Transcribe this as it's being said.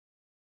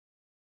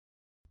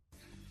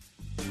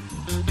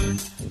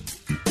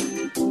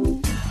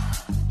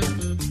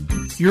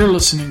You're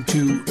listening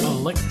to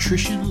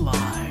Electrician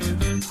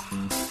Live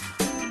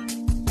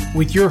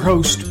with your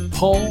host,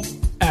 Paul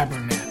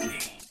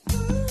Abernathy.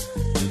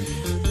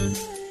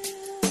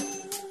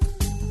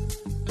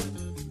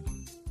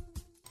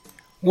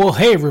 Well,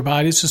 hey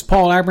everybody, this is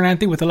Paul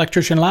Abernathy with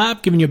Electrician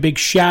Live, giving you a big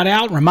shout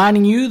out,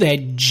 reminding you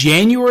that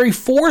January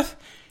 4th,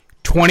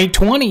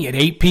 2020 at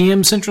 8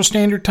 p.m. Central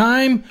Standard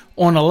Time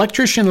on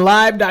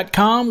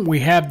electricianlive.com.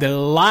 We have the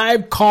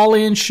live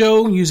call-in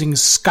show using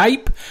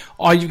Skype.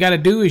 All you've got to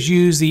do is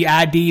use the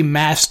ID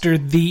Master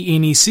the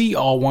NEC,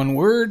 all one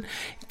word.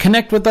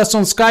 Connect with us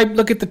on Skype.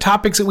 Look at the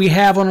topics that we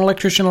have on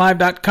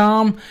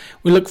electricianlive.com.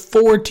 We look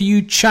forward to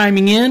you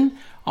chiming in.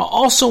 I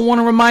also want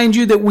to remind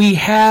you that we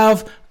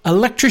have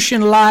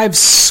Electrician Live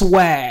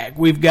swag.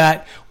 We've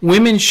got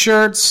women's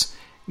shirts,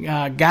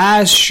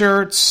 guys'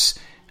 shirts,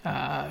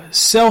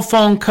 cell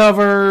phone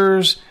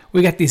covers.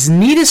 We got these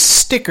neatest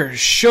stickers.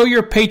 Show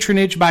your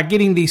patronage by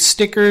getting these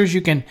stickers.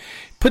 You can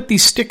put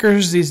these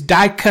stickers, these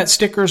die-cut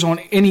stickers on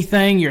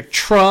anything, your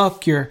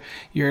truck, your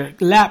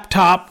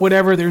laptop,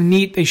 whatever. They're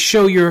neat. They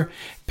show your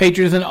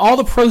patronage. And all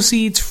the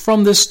proceeds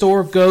from this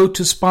store go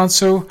to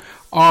sponsor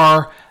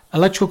our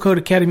Electrical Code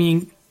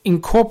Academy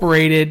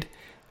Incorporated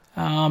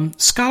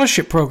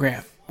scholarship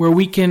program, where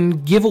we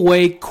can give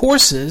away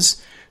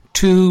courses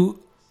to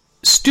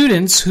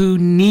students who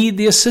need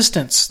the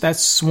assistance.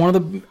 That's one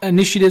of the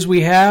initiatives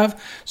we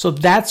have. So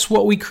that's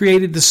what we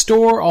created the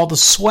store, all the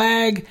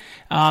swag.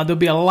 There'll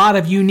be a lot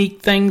of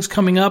unique things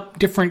coming up,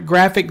 different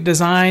graphic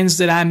designs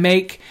that I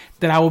make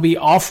that I will be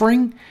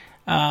offering.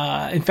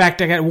 In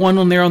fact, I got one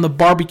on there on the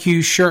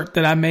barbecue shirt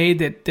that I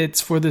made that's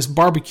for this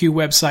barbecue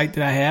website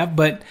that I have.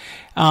 But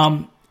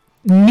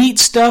neat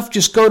stuff.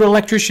 Just go to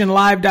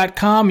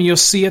electricianlive.com and you'll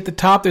see at the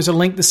top there's a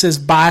link that says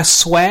buy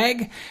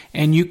swag,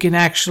 and you can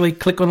actually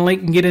click on the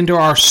link and get into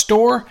our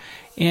store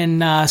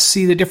and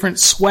see the different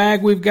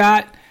swag we've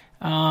got.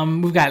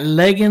 We've got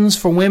leggings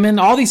for women.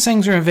 All these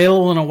things are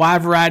available in a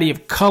wide variety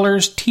of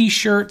colors,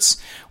 t-shirts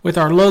with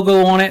our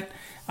logo on it.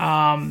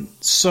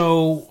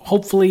 So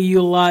hopefully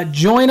you'll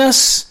join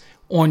us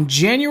on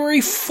January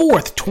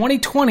 4th,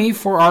 2020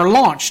 for our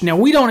launch. Now,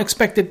 we don't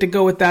expect it to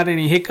go without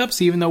any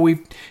hiccups, even though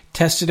we've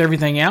tested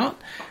everything out.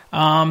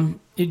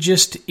 It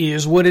just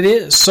is what it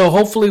is. So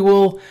hopefully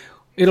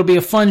it'll be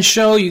a fun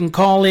show. You can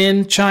call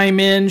in,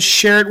 chime in,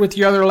 share it with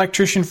your other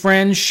electrician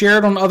friends, share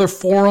it on other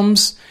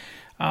forums,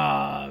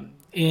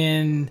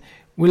 and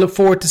we look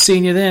forward to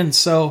seeing you then.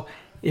 So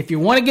if you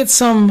want to get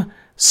some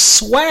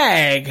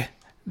swag,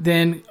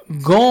 then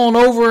go on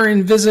over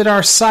and visit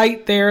our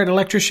site there at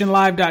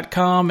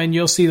electricianlive.com, and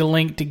you'll see the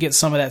link to get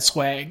some of that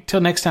swag.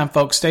 Till next time,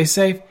 folks, stay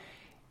safe,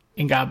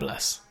 and God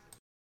bless.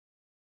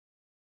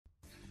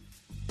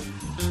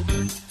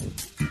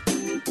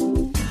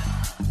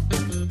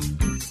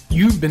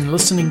 You've been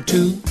listening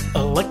to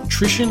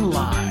Electrician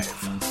Live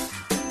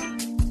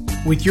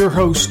with your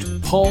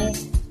host, Paul